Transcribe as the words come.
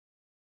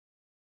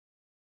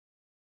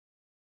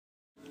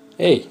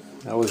Hey,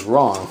 I was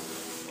wrong.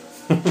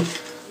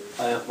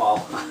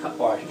 Well,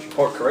 or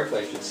more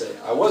correctly, I should say,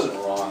 I wasn't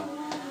wrong.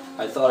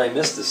 I thought I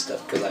missed this step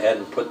because I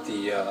hadn't put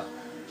the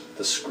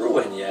screw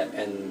in yet,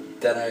 and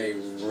then I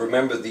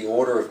remembered the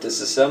order of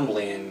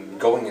disassembly and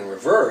going in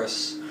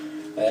reverse.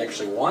 I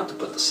actually want to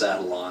put the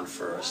saddle on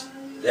first.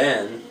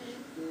 Then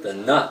the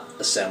nut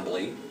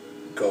assembly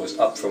goes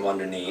up from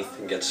underneath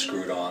and gets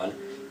screwed on,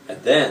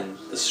 and then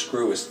the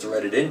screw is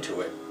threaded into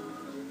it.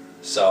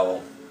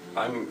 So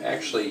I'm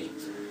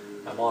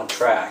on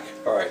track.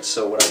 Alright,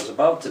 so what I was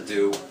about to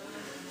do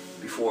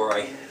before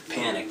I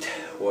panicked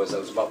was I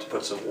was about to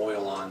put some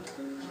oil on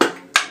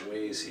the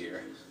ways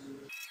here.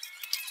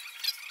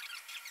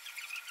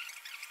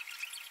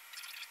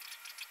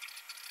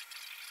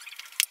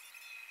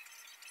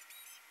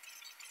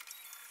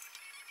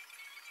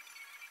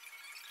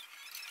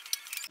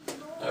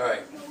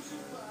 Alright,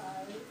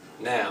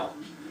 now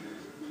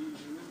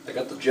I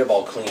got the jib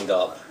all cleaned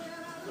up.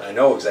 I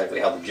know exactly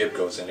how the jib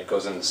goes in. It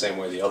goes in the same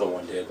way the other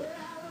one did,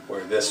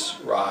 where this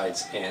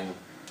rides in,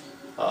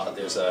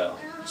 there's a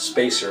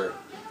spacer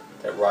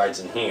that rides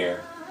in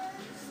here.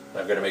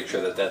 I've got to make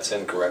sure that that's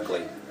in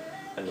correctly.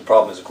 And the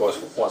problem is, of course,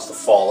 it wants to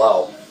fall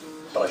out,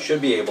 but I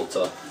should be able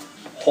to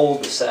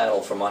hold the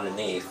saddle from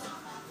underneath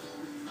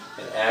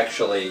and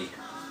actually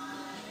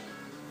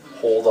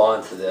hold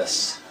on to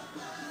this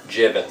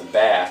jib at the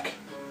back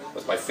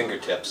with my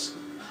fingertips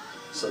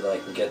so that I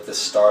can get this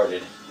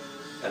started,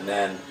 and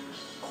then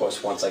of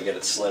course once I get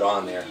it slid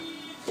on there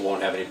it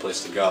won't have any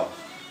place to go.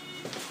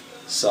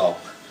 So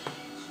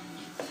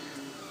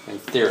in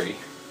theory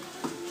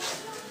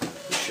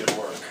it should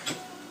work.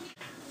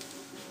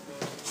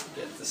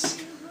 Get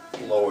this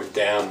lowered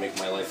down, make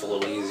my life a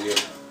little easier.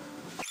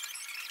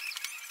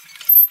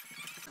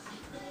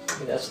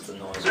 Maybe that's what the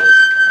noise was.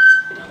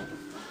 No.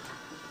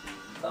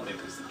 I thought maybe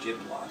it was the jib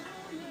lock.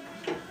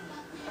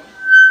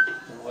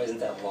 Why isn't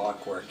that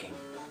lock working?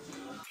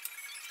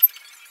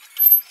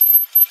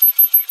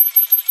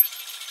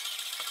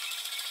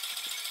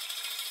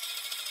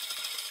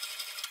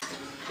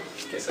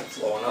 Guess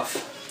that's low enough.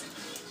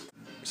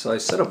 So I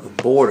set up a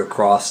board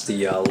across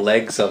the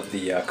legs of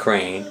the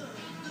crane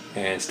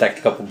and stacked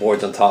a couple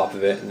boards on top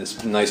of it and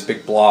this nice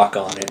big block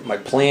on it. My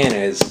plan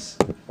is,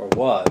 or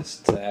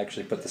was, to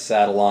actually put the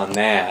saddle on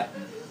that,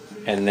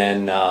 and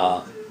then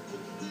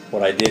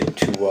what I did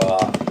to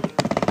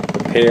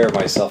prepare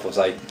myself was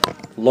I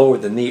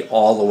lowered the knee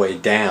all the way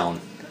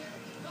down,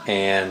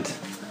 and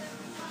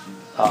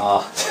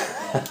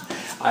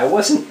I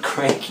wasn't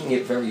cranking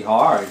it very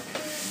hard,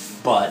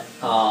 but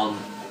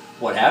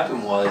what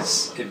happened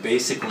was it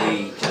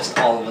basically just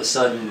all of a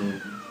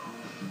sudden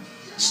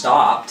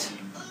stopped,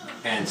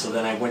 and so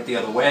then I went the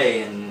other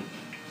way and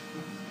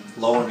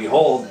lo and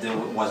behold it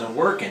wasn't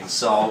working.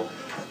 So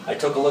I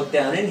took a look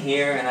down in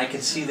here and I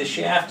can see the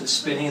shaft is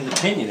spinning in the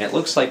pinion. It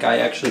looks like I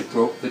actually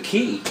broke the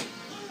key.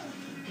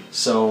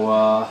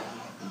 So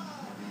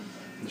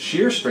the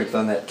shear strength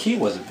on that key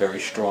wasn't very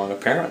strong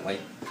apparently.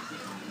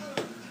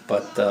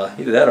 But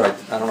either that or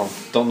I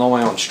don't know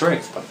my own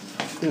strength, but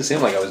it didn't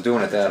seem like I was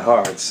doing it that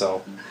hard.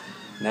 So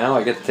now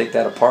I get to take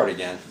that apart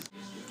again.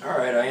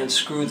 Alright, I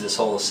unscrewed this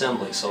whole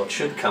assembly so it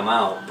should come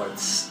out, but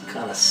it's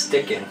kind of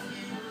sticking.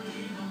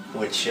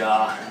 Which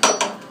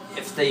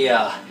if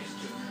the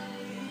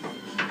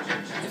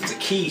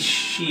key's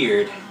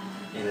sheared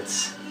and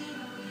it's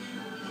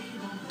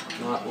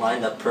not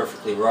lined up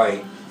perfectly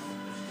right,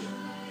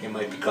 it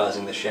might be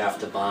causing the shaft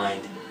to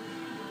bind.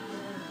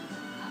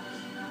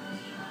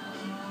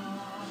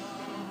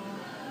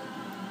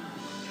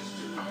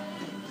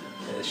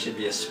 There should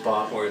be a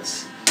spot where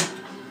it's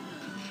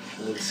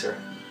looser.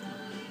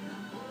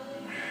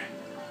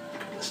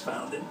 Just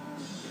found it.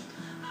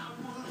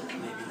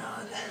 Maybe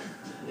not.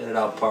 Get it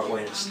out part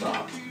way and it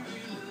stopped.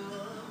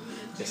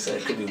 Like I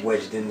said, it could be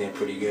wedged in there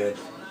pretty good.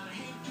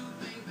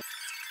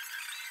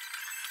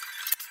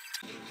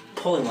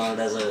 Pulling on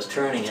it as I was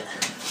turning it.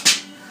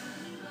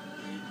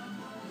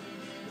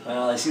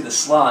 Well, I see the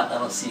slot, I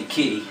don't see a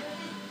key.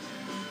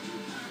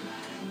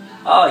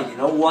 Oh, you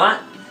know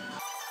what?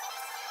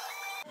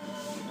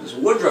 It was a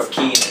Woodruff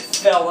key and it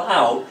fell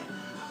out.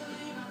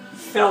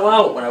 Fell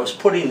out when I was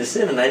putting this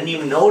in and I didn't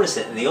even notice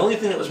it. And the only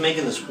thing that was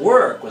making this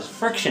work was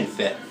friction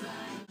fit.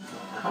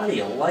 How do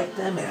you like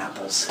them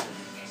apples?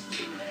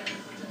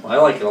 Well, I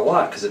like it a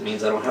lot because it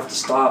means I don't have to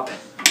stop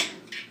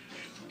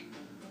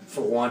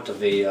for want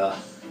of a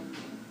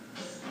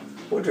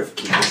Woodruff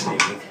key this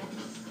evening.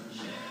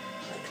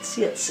 I can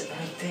see it sitting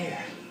right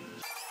there.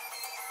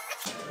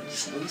 I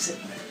just lose it.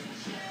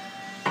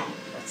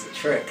 That's the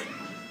trick.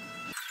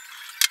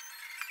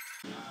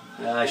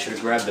 I should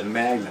have grabbed the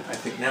magnet. I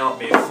think now it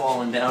may have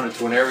fallen down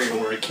into an area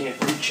where I can't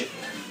reach it.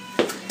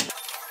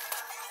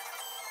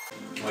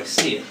 Oh, I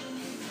see it.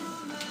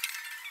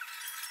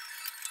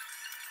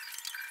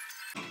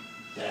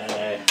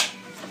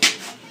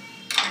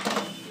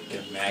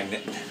 Get a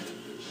magnet.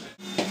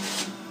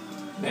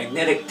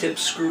 Magnetic tip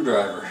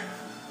screwdriver.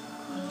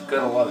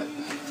 Gotta love it.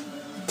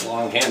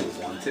 Long handled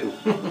one too.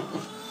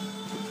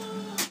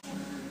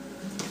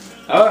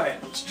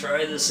 Alright, let's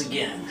try this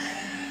again.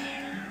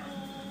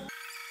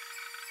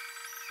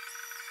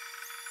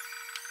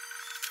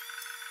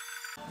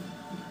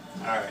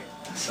 Alright,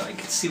 so I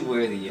can see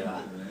where the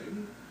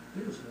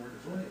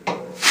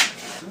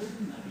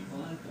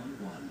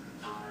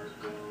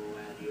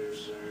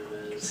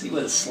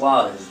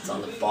slot is. It's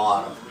on the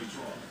bottom.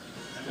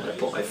 I'm going to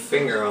put my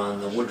finger on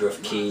the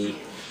Woodruff key,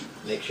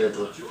 make sure it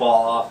doesn't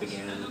fall off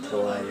again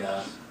until I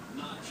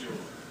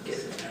get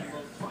it in there.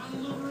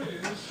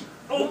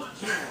 Oh!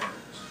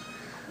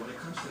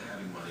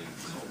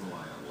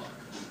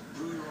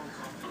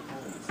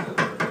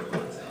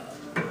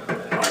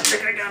 I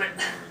think I got it.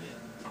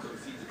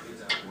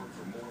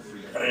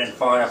 Got it in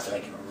far enough that I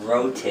can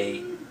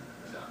rotate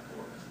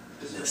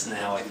this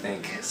now, I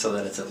think, so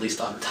that it's at least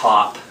on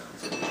top.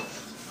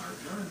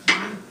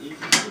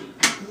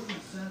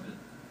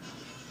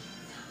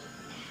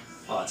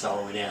 Oh, it's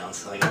all the way down,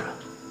 so I gotta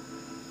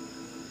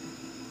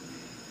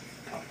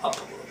come up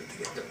a little bit to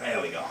get there.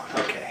 There we go.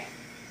 Okay.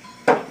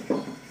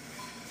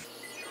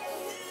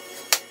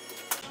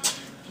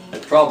 I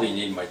probably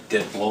need my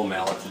dead blow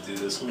mallet to do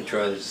this. Let me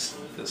try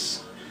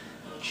this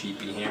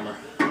cheapy hammer.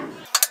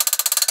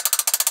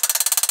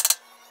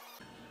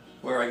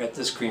 Where I got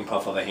this cream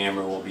puff of a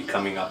hammer will be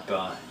coming up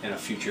in a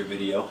future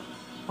video.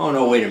 Oh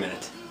no, wait a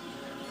minute.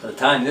 By the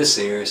time this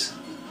airs,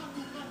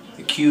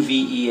 the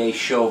QVEA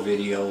show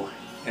video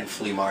and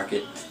flea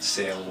market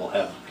sale will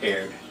have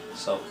aired.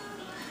 So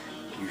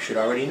you should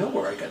already know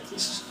where I got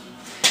this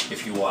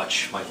if you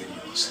watch my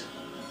videos.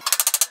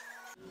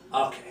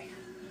 Okay,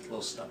 a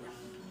little stubborn.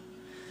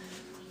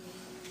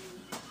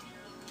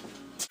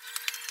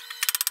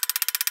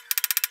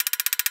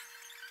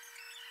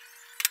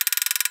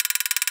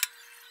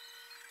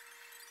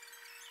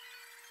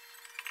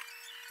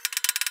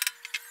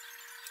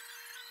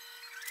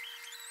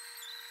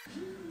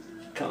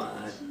 Come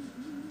on.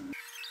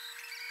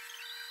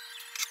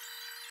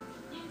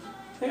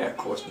 Yeah, of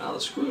course, now the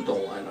screws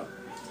don't line up.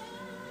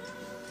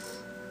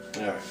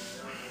 Alright.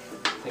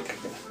 I think I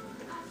can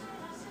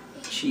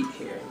cheat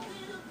here.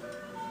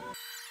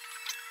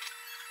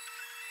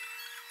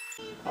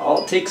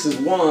 All it takes is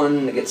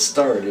one to get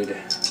started.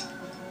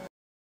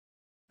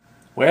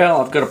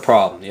 Well, I've got a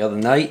problem. The other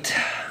night,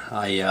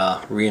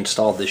 I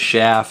reinstalled this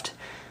shaft.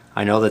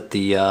 I know that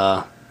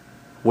the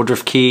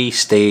Woodruff key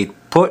stayed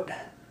put,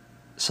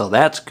 so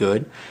that's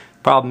good.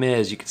 Problem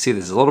is, you can see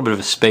there's a little bit of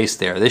a space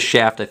there. This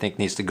shaft, I think,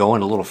 needs to go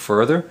in a little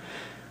further,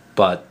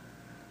 but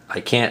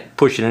I can't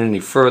push it in any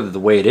further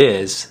the way it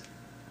is.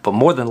 But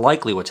more than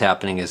likely what's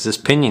happening is this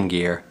pinion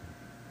gear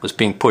was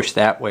being pushed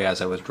that way as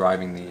I was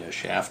driving the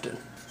shaft in.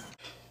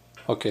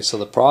 Okay, so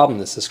the problem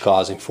this is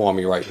causing for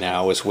me right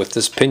now is with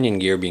this pinion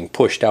gear being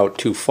pushed out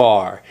too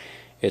far,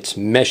 it's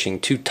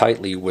meshing too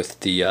tightly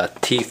with the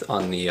teeth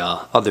on the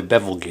other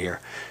bevel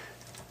gear.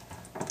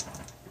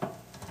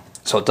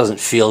 So it doesn't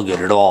feel good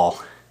at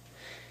all.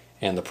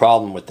 And the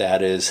problem with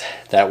that is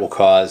that will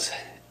cause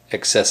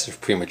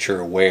excessive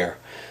premature wear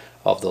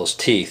of those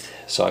teeth.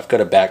 So I've got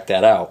to back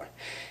that out.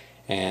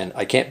 And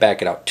I can't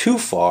back it out too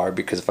far,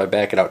 because if I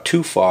back it out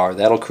too far,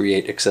 that'll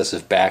create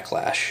excessive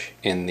backlash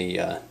in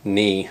the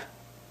knee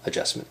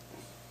adjustment.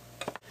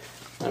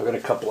 I've got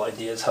a couple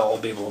ideas how I'll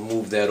be able to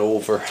move that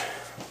over.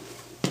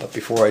 But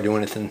before I do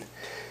anything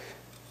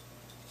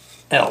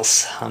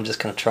else, I'm just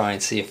going to try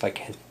and see if I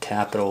can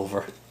tap it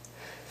over.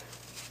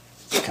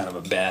 It's kind of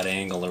a bad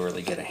angle to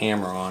really get a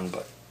hammer on,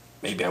 but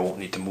maybe I won't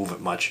need to move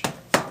it much.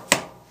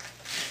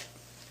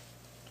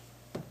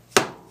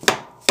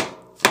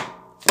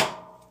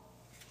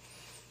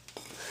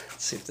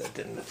 Let's see if that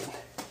did anything.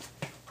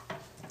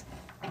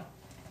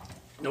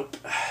 Nope.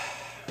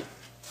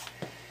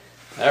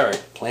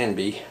 Alright, plan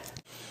B.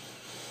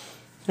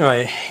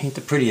 Alright, ain't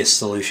the prettiest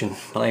solution,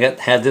 but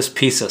I had this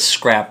piece of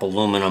scrap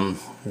aluminum,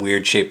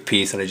 weird shaped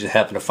piece, and I just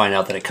happened to find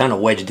out that it kind of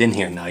wedged in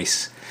here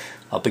nice,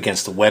 up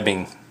against the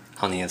webbing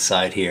on the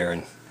inside here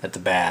and at the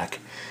back.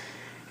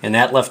 And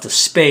that left a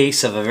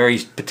space of a very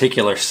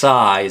particular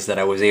size that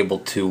I was able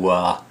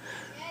to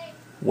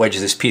wedge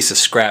this piece of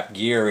scrap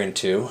gear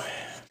into.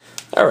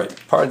 Alright,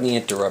 pardon the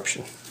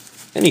interruption.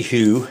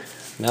 Anywho,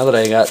 now that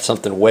I got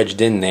something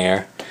wedged in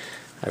there,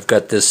 I've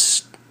got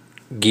this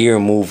gear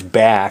moved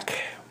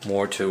back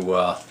more to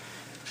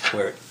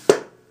where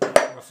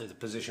roughly the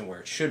position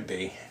where it should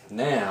be.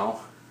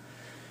 Now,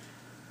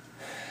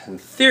 in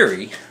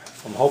theory,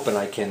 I'm hoping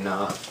I can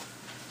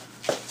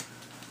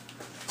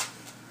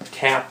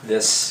tap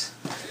this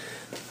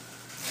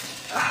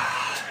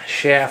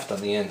shaft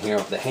on the end here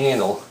of the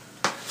handle,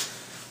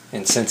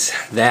 and since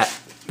that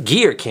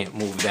gear can't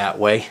move that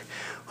way,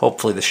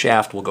 hopefully the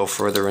shaft will go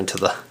further into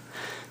the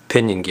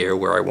pinion gear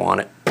where I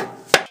want it.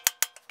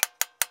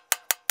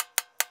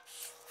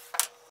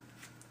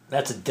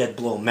 That's a dead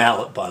blow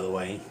mallet, by the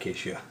way, in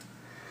case you're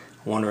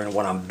wondering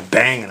what I'm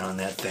banging on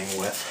that thing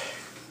with.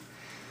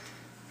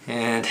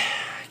 And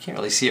I can't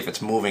really see if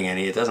it's moving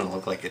any. It doesn't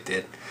look like it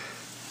did.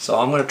 So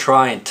I'm going to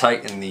try and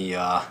tighten the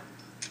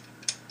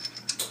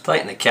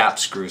cap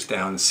screws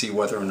down and see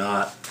whether or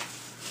not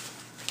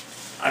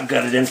I've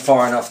got it in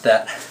far enough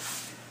that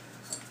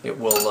it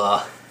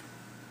will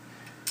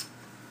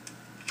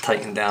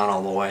tighten down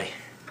all the way.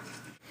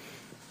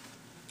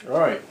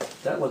 Alright,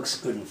 that looks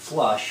good and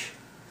flush.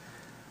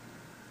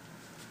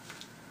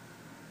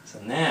 So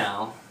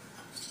now,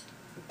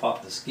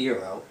 pop this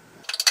gear out.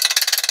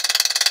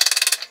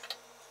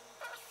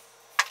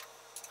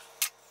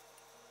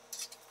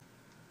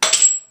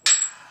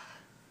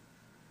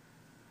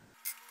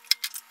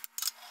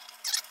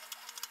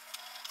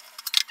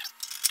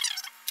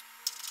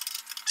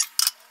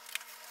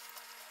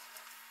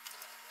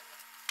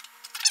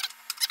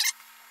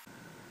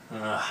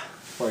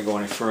 Before I go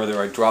any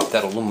further, I dropped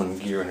that aluminum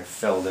gear and it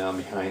fell down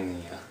behind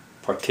the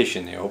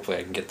partition there. Hopefully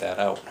I can get that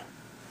out.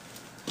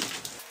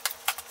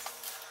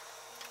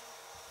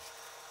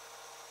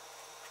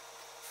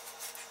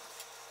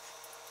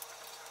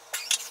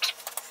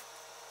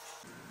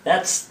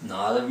 That's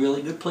not a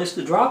really good place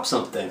to drop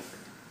something.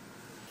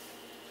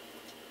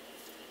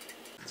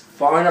 It's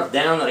far enough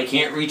down that I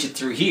can't reach it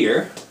through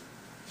here.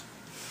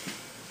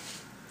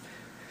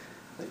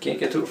 I can't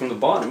get to it from the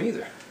bottom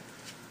either.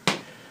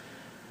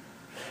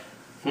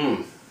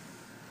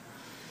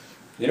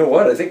 You know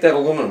what? I think that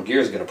aluminum gear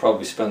is going to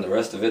probably spend the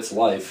rest of its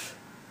life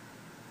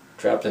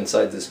trapped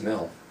inside this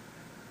mill.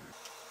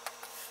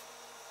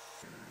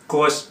 Of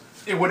course,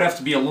 it would have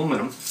to be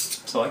aluminum,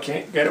 so I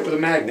can't get it with a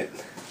magnet.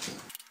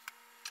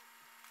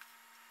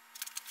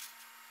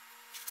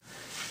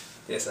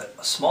 There's a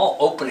small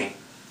opening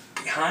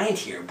behind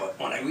here, but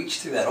when I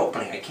reach through that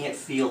opening, I can't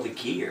feel the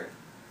gear.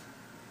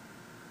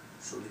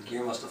 So the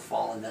gear must have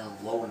fallen down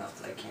low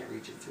enough that I can't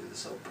reach it through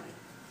this opening.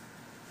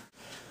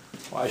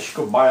 Well, I should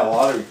go buy a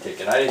lottery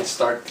ticket. I didn't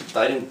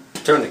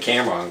turn the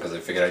camera on because I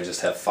figured I'd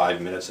just have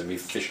 5 minutes of me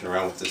fishing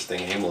around with this thing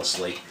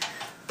aimlessly.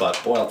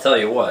 But boy, I'll tell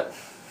you what,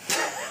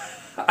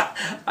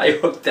 I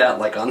hooked that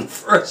like on the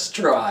first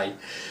try.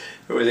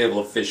 I was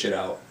able to fish it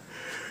out.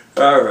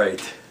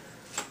 Alright.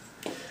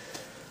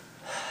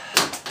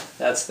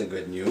 That's the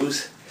good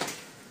news.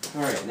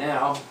 Alright,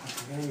 now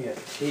I'm going to get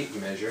a tape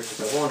measure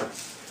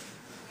because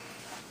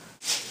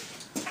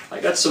I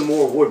got some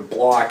more wood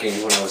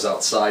blocking when I was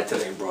outside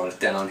today and brought it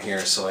down here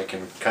so I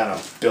can kind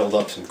of build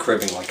up some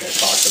cribbing like I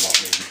talked about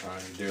maybe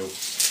trying to do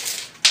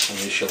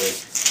initially.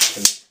 It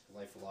makes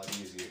life a lot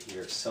easier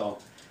here. So,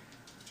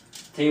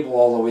 table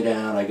all the way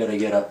down, I got to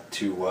get up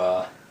to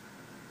about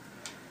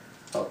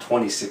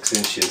 26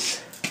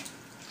 inches.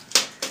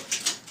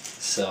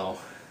 So,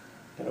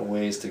 got a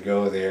ways to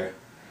go there.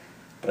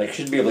 But I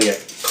should be able to get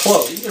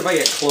close. Even if I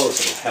get close,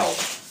 it'll help.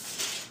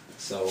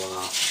 So,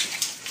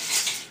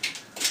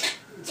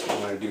 that's what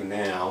I'm going to do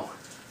now.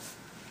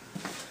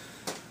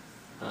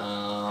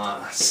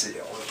 Let's see,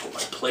 I want to put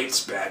my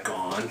plates back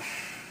on.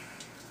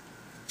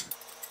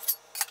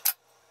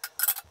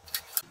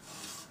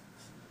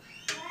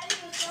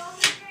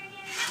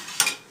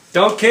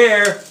 Don't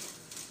care!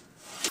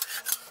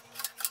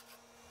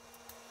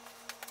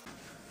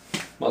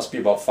 Must be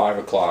about 5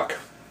 o'clock.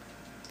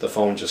 The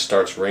phone just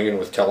starts ringing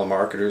with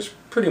telemarketers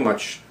pretty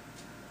much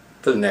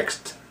for the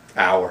next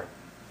hour.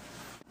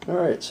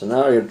 Alright, so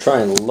now I'm going to try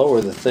and lower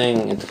the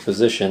thing into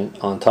position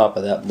on top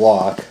of that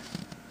block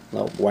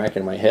without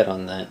whacking my head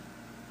on that.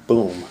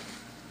 Boom.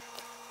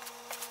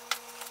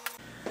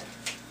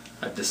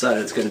 I've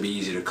decided it's going to be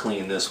easy to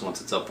clean this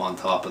once it's up on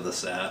top of the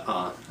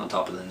on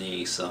top of the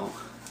knee, so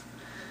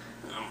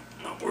I'm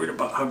not worried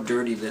about how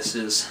dirty this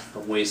is. The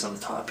ways on the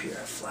top here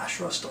have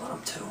flash rust on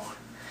them too.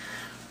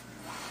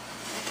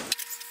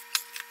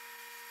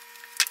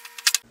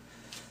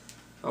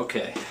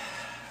 Okay.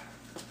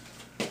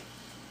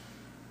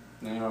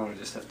 Now I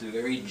just have to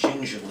very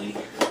gingerly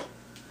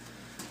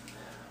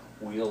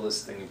wheel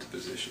this thing into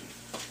position.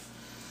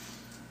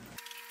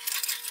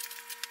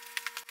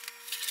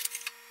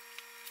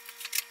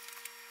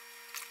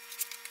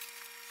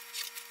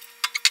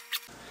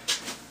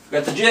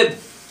 Got the jib.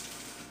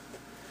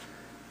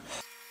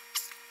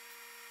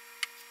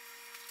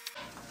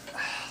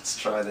 Let's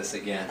try this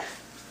again.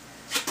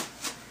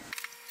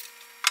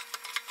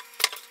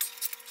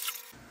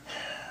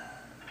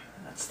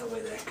 That's the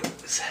way that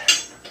goes.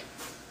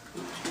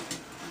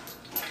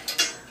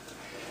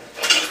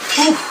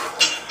 Whew.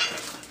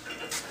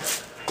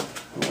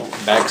 Well,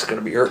 my back's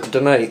gonna be hurting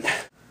tonight.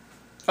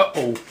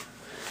 Uh-oh.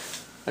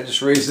 I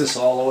just raised this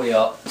all the way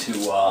up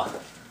to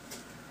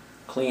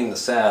clean the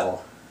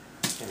saddle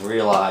and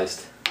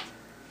realized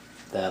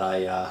that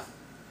I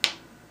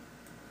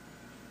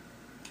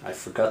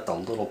forgot the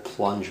little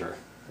plunger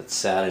that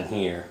sat in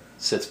here,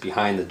 sits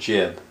behind the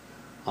jib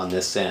on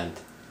this end,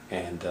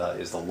 and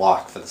is the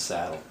lock for the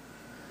saddle.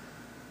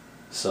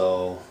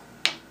 So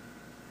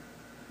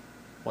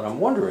what I'm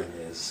wondering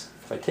is,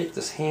 if I take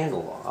this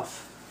handle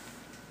off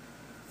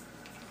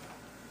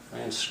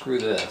and screw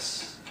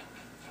this,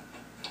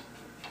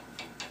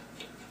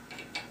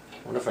 I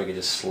wonder if I could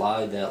just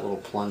slide that little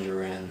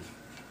plunger in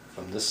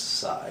from this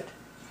side.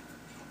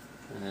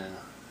 Yeah,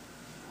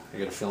 I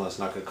got a feeling it's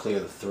not going to clear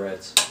the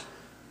threads.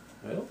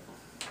 Well,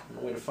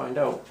 no way to find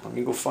out. Let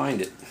me go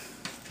find it.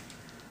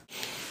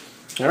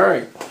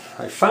 Alright,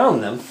 I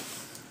found them,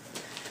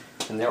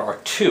 and there are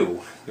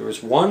two. There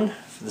is one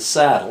for the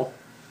saddle,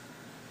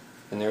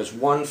 and there's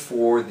one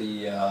for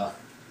the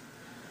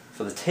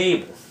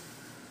table,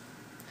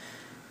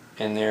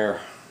 and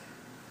they're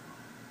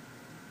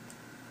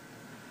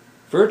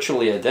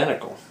virtually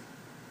identical.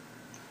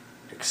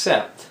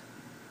 except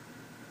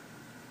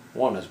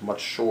one is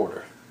much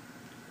shorter.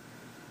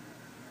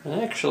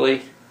 And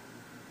actually,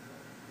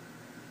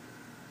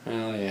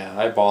 well, yeah,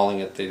 eyeballing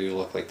it, they do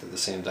look like they're the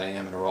same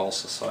diameter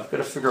also, so I've got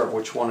to figure out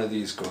which one of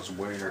these goes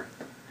where.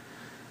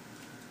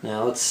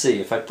 Now let's see,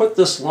 if I put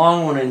this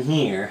long one in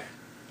here,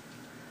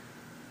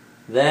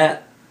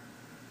 that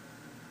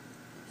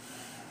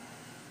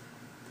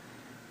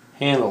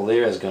handle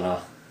there is going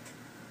to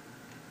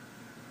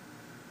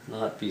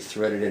not be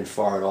threaded in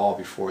far at all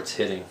before it's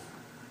hitting.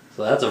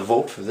 So that's a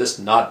vote for this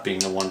not being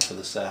the one for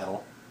the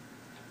saddle.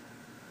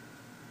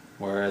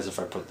 Whereas if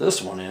I put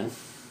this one in,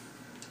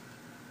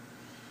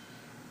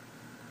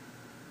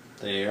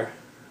 there,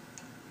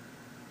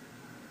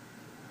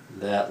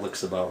 that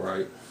looks about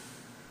right.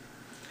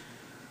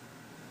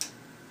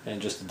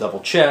 And just to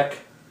double check,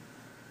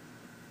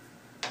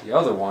 the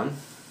other one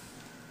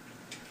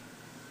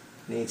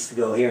needs to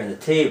go here in the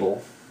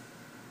table.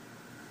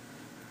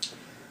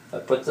 If I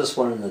put this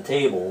one in the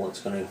table,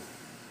 it's going to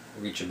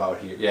reach about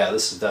here. Yeah,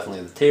 this is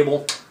definitely the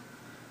table,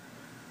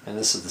 and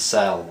this is the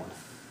saddle one.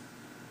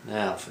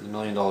 Now, for the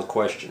million-dollar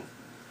question,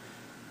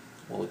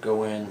 will it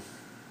go in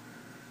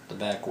the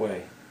back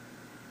way?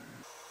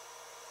 I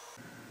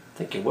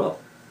think it will.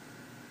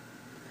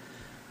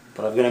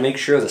 But I've got to make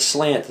sure the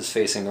slant is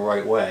facing the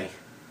right way,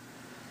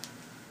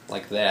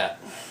 like that.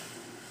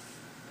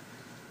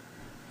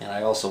 And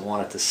I also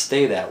want it to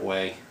stay that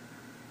way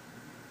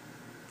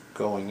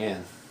going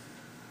in.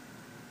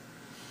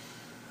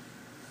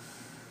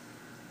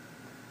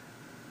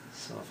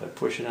 So if I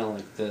push it out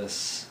like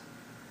this,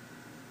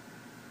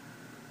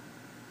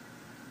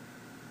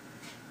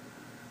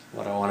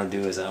 what I want to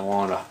do is I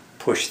want to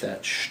push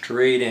that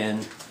straight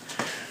in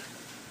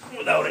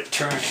without it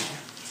turning. I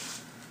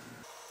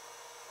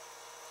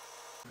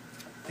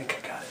think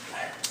I got it.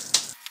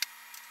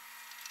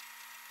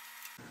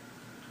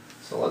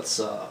 So let's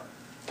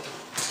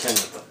pretend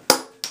that that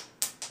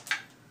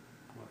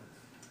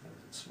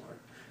wasn't smart.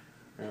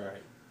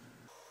 Alright.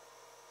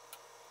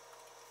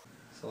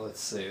 So let's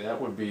see, that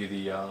would be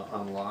the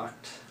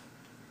unlocked.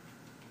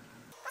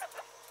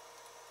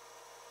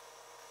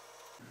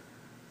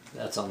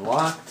 That's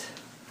unlocked.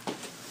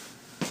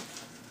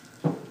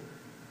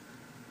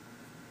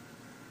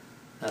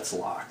 That's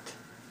locked.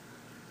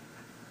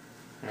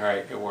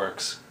 Alright, it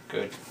works.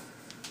 Good.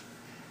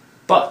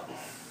 But,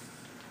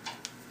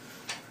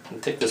 I'm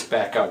going to take this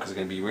back out because it's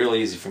going to be real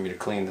easy for me to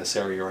clean this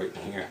area right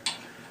in here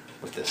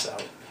with this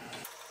out.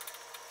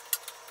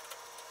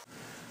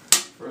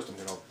 First I'm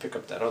going to pick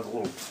up that other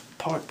little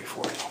part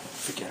before I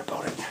forget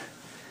about it.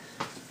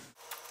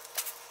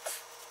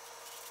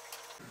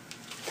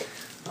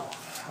 Oh,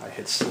 I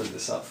had slid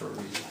this out for a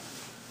reason.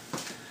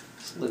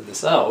 Slid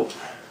this out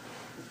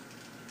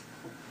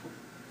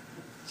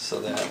so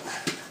that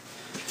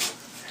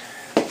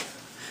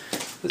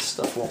this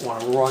stuff won't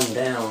want to run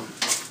down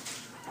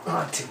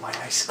onto my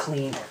nice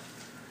clean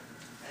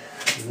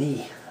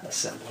knee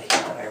assembly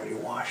that I already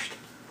washed.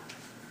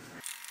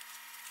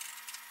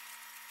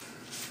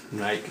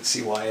 Now you can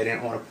see why I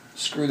didn't want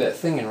to screw that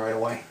thing in right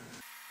away.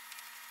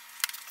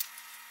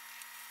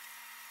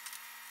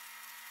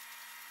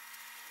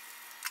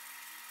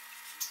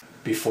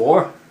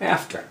 Before,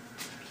 after.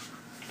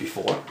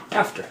 Before,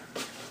 after.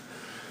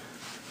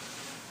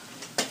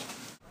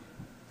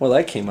 Well,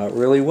 that came out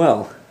really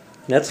well.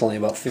 That's only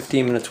about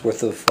 15 minutes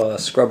worth of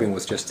scrubbing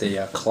with just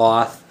a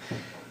cloth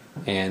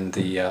and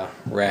the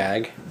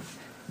rag.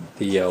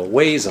 The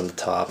ways on the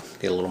top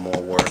get a little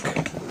more work.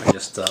 I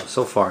just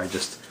so far I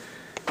just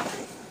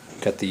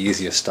got the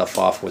easiest stuff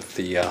off with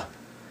the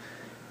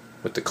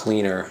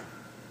cleaner.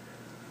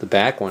 The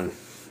back one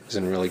is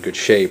in really good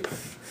shape.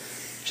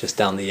 Just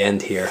down the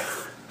end here,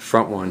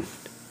 front one,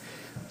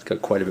 it's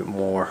got quite a bit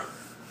more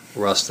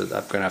rust that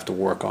I'm gonna have to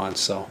work on.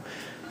 So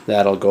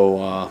that'll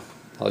go.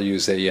 I'll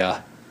use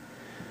a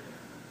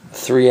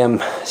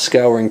 3M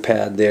scouring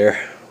pad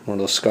there, one of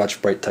those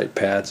Scotch-Brite type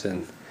pads,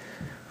 and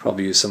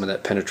probably use some of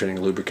that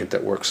penetrating lubricant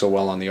that works so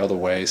well on the other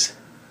ways.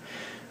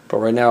 But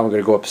right now I'm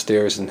going to go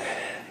upstairs and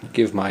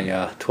give my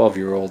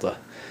 12-year-old a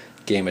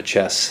game of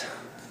chess,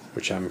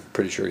 which I'm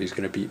pretty sure he's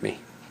going to beat me.